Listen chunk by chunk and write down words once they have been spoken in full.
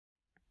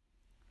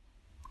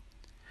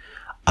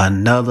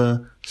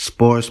another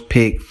sports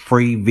pick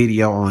free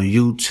video on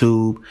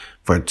YouTube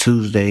for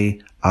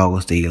Tuesday,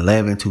 August the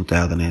 11th,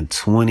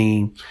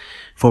 2020.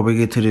 Before we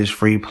get to this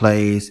free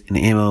plays in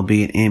the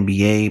MLB and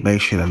NBA,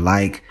 make sure to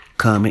like,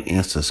 comment,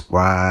 and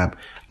subscribe.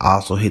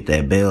 Also hit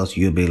that bell so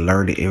you'll be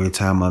alerted every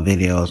time my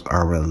videos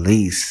are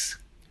released.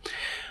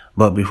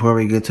 But before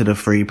we get to the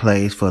free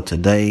plays for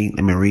today,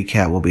 let me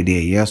recap what we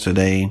did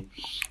yesterday.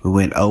 We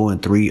went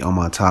 0-3 on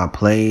my top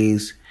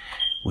plays.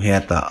 We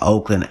had the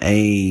Oakland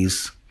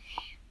A's,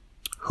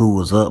 who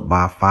was up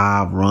by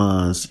 5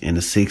 runs in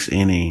the 6th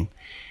inning.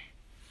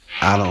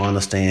 I don't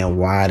understand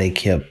why they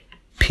kept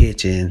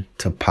pitching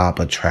to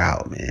Papa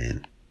Trout,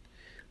 man.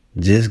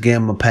 Just give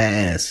him a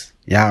pass.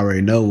 Y'all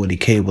already know what he's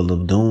capable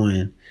of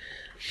doing.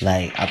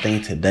 Like, I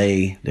think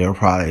today they'll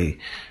probably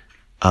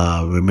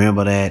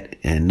remember that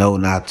and know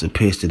not to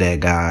pitch to that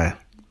guy.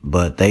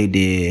 But they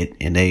did,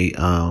 and they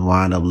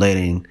wound up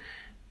letting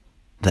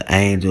the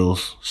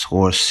Angels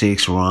score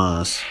 6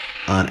 runs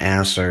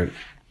unanswered.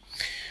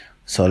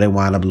 So they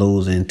wound up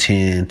losing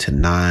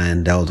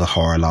 10-9. That was a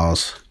hard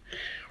loss.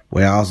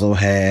 We also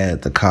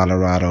had the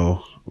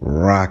Colorado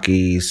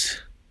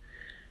Rockies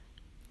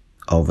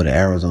over the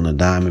Arizona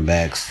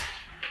Diamondbacks.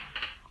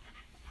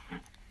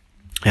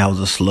 That was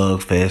a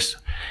slugfest.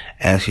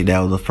 Actually, that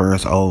was the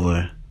first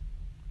over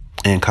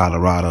in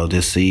Colorado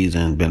this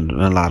season. Been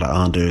a lot of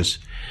unders.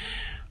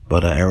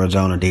 But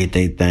Arizona did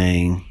their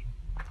thing.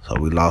 So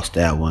we lost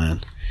that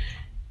one.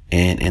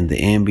 And in the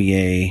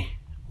NBA,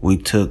 we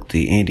took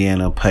the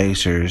Indiana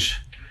Pacers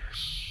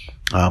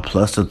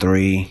plus the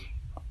 3.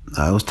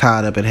 It was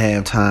tied up at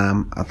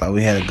halftime. I thought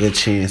we had a good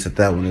chance at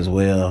that one as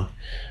well.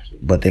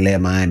 But they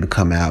let Miami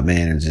come out,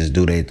 man, and just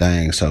do their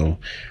thing. So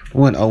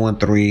we went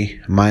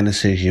 0-3,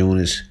 minus 6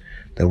 units.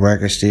 The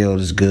record still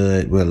is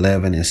good. We're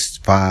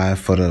 11-5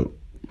 for the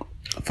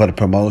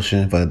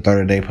promotion, for the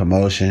 30-day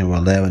promotion. We're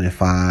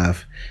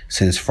 11-5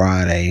 since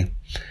Friday.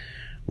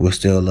 We're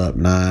still up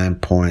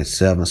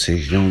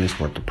 9.76 units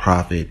worth of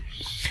profit,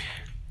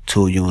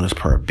 2 units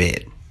per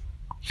bet.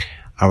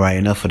 All right,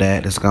 enough of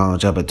that. Let's go and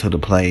jump into the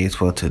plays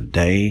for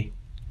today.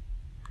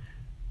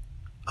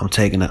 I'm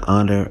taking the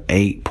under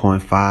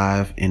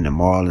 8.5 in the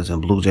Marlins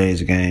and Blue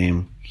Jays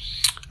game.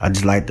 I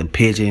just like the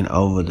pitching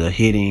over the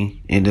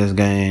hitting in this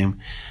game.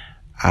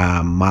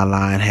 My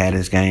line had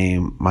this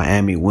game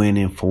Miami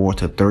winning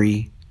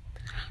 4-3.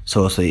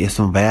 So it's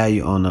some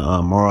value on the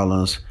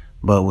Marlins.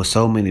 But with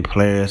so many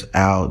players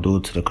out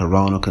due to the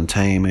corona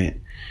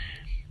containment,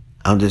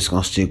 I'm just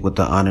going to stick with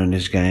the under in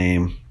this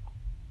game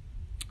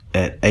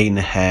at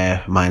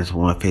 8.5 minus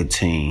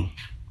 115.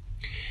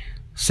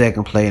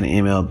 Second play in the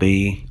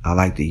MLB, I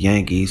like the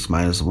Yankees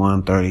minus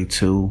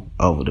 132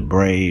 over the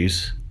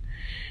Braves.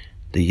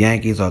 The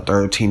Yankees are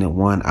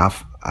 13-1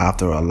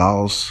 after a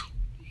loss.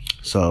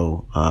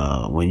 So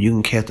when you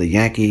can catch the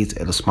Yankees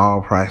at a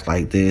small price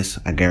like this,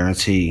 I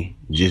guarantee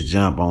just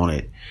jump on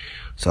it.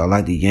 So I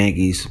like the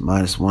Yankees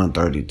minus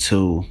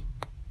 132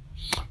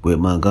 with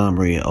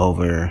Montgomery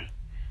over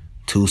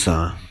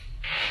Tucson.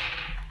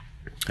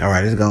 All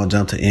right, let's go and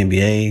jump to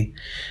NBA.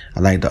 I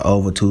like the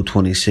over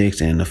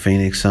 226 in the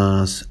Phoenix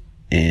Suns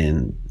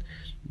and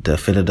the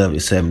Philadelphia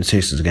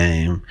 76ers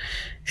game.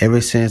 Ever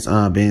since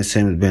Ben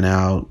Simmons been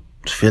out,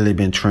 Philly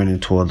been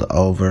trending toward the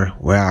over.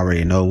 We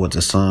already know what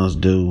the Suns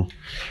do.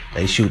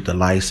 They shoot the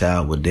lights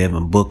out with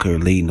Devin Booker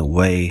leading the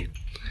way.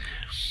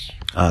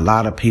 A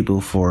lot of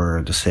people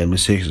for the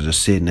 76ers are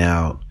sitting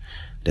out.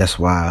 That's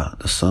why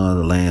the Suns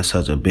are laying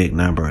such a big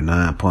number at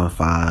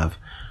 9.5.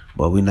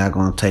 But we're not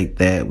going to take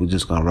that. We're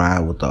just going to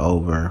ride with the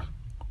over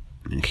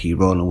and keep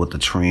rolling with the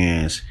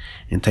trends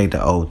and take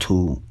the over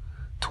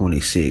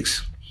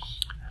 226.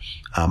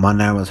 My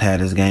numbers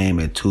had this game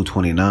at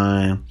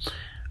 229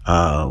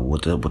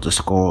 with the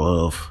score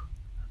of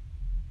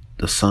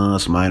the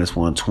Suns minus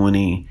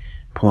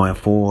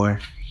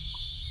 120.4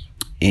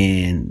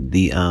 and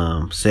the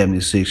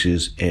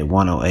 76ers at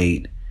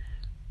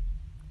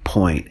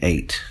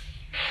 108.8.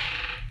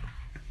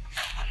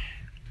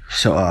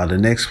 So the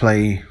next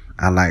play,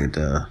 I like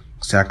the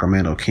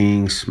Sacramento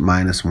Kings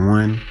minus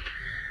 1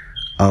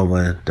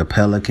 over the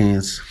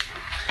Pelicans.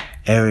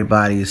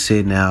 Everybody is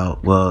sitting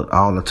out. Well,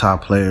 all the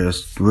top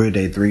players, really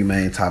they 3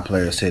 main top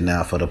players sitting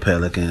out for the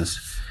Pelicans.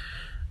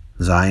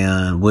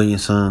 Zion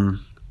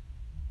Williamson,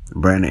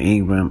 Brandon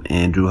Ingram,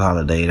 and Drew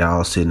Holiday, they're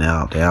all sitting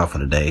out. They're out for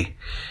the day.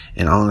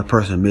 And the only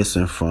person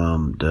missing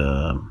from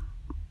the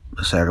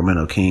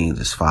Sacramento Kings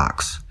is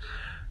Fox.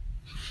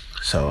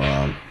 So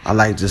I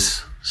like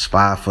this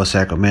spot for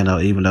Sacramento,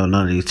 even though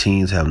none of these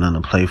teams have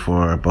nothing to play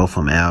for. Both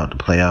of them out the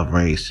playoff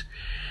race.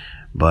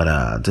 But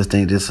I just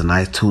think this is a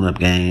nice tune-up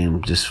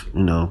game. Just,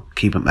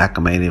 keep them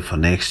acclimated for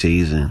next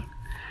season.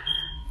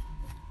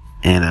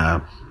 And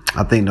I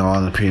think New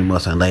Orleans pretty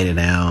much laid it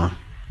down.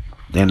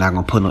 They're not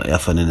going to put no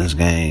effort in this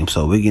game.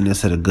 So we're getting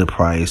this at a good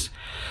price.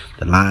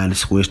 The line is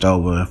switched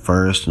over.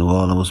 First, New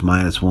Orleans was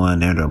minus 1.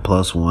 They're at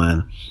plus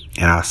 1.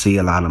 And I see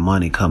a lot of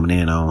money coming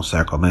in on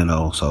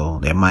Sacramento. So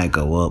they might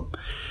go up.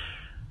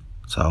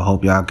 So I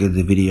hope y'all get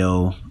the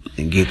video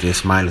and get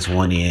this minus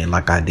 1 in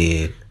like I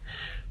did.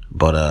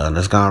 But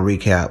let's go and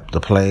recap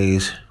the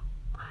plays.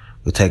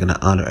 We're taking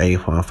the under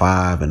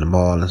 8.5 in the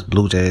Marlins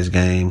Blue Jays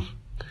game.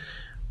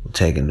 We're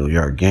taking New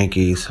York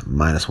Yankees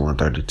minus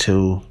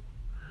 132.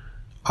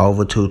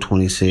 Over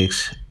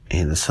 226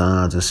 in the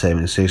Suns and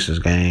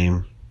 76ers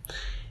game.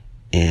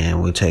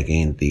 And we're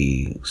taking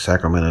the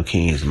Sacramento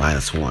Kings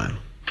minus 1.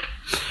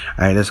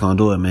 Alright, that's gonna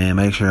do it, man.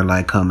 Make sure to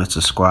like, comment,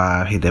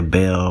 subscribe, hit that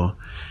bell.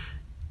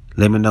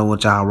 Let me know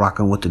what y'all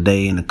rocking with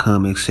today in the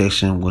comment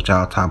section, what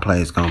y'all top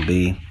plays gonna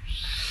be.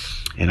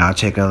 And I'll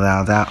check it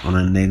out on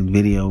the next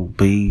video.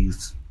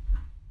 Peace.